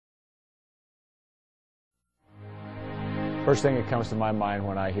First thing that comes to my mind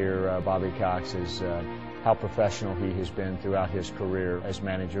when I hear Bobby Cox is how professional he has been throughout his career as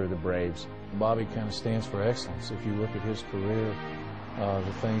manager of the Braves. Bobby kind of stands for excellence. If you look at his career,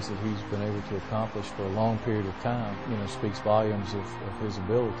 the things that he's been able to accomplish for a long period of time, speaks volumes of his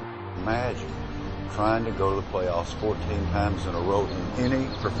ability. Imagine trying to go to the playoffs 14 times in a row in any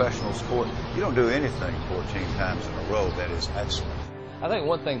professional sport. You don't do anything 14 times in a row that is excellent. I think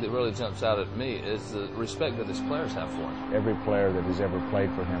one thing that really jumps out at me is the respect that his players have for him. Every player that has ever played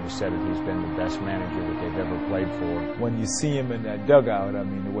for him has said that he's been the best manager that they've ever played for. When you see him in that dugout, I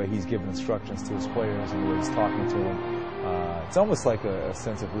mean, the way he's giving instructions to his players and the way he's talking to them, it's almost like a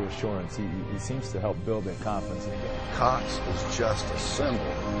sense of reassurance. He seems to help build their confidence in him. Cox is just a symbol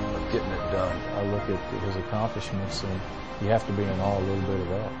of getting it done. I look at his accomplishments, and you have to be in awe a little bit of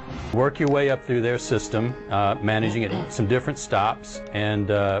that. Work your way up through their system, managing at some different stops, and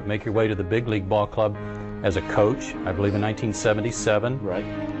make your way to the big league ball club as a coach, I believe in 1977. Right.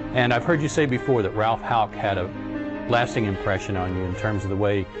 And I've heard you say before that Ralph Houck had a lasting impression on you in terms of the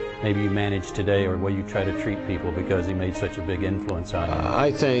way maybe you manage today or the way you try to treat people, because he made such a big influence on you.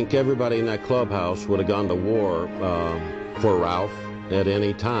 I think everybody in that clubhouse would have gone to war for Ralph at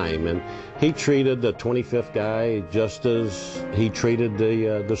any time, and he treated the 25th guy just as he treated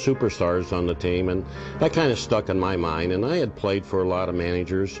the superstars on the team, and that kind of stuck in my mind. And I had played for a lot of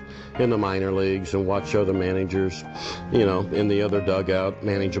managers in the minor leagues and watched other managers, in the other dugout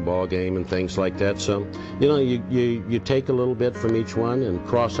manage a ball game and things like that. So, you take a little bit from each one and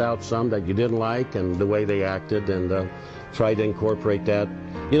cross out some that you didn't like and the way they acted, and try to incorporate that.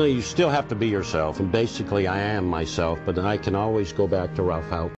 You still have to be yourself, and basically I am myself, but I can always go back to Ralph Houck.